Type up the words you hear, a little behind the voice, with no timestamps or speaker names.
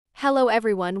Hello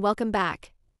everyone, welcome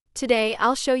back. Today,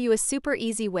 I'll show you a super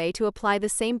easy way to apply the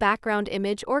same background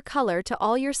image or color to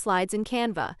all your slides in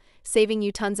Canva, saving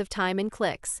you tons of time and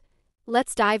clicks.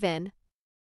 Let's dive in.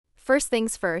 First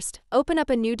things first, open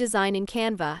up a new design in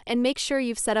Canva and make sure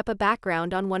you've set up a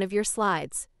background on one of your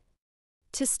slides.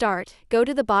 To start, go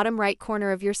to the bottom right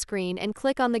corner of your screen and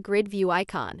click on the grid view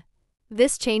icon.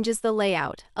 This changes the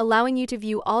layout, allowing you to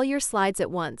view all your slides at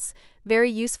once,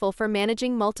 very useful for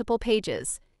managing multiple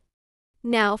pages.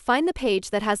 Now, find the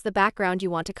page that has the background you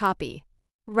want to copy.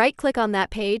 Right-click on that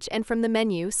page and from the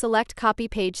menu, select Copy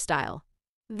Page Style.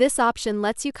 This option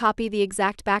lets you copy the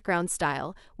exact background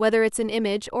style, whether it's an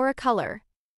image or a color.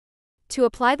 To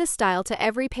apply the style to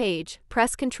every page,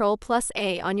 press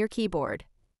Ctrl+A on your keyboard.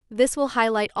 This will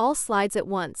highlight all slides at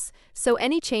once, so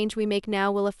any change we make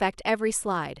now will affect every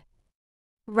slide.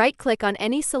 Right-click on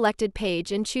any selected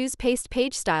page and choose Paste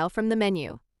Page Style from the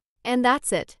menu. And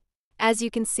that's it. As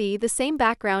you can see, the same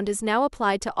background is now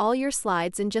applied to all your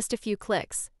slides in just a few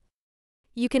clicks.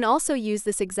 You can also use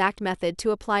this exact method to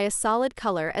apply a solid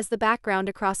color as the background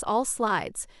across all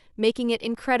slides, making it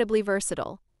incredibly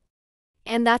versatile.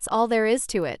 And that's all there is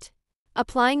to it.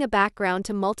 Applying a background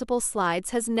to multiple slides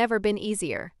has never been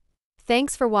easier.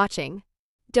 Thanks for watching.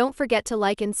 Don't forget to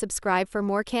like and subscribe for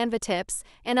more Canva tips,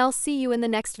 and I'll see you in the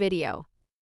next video.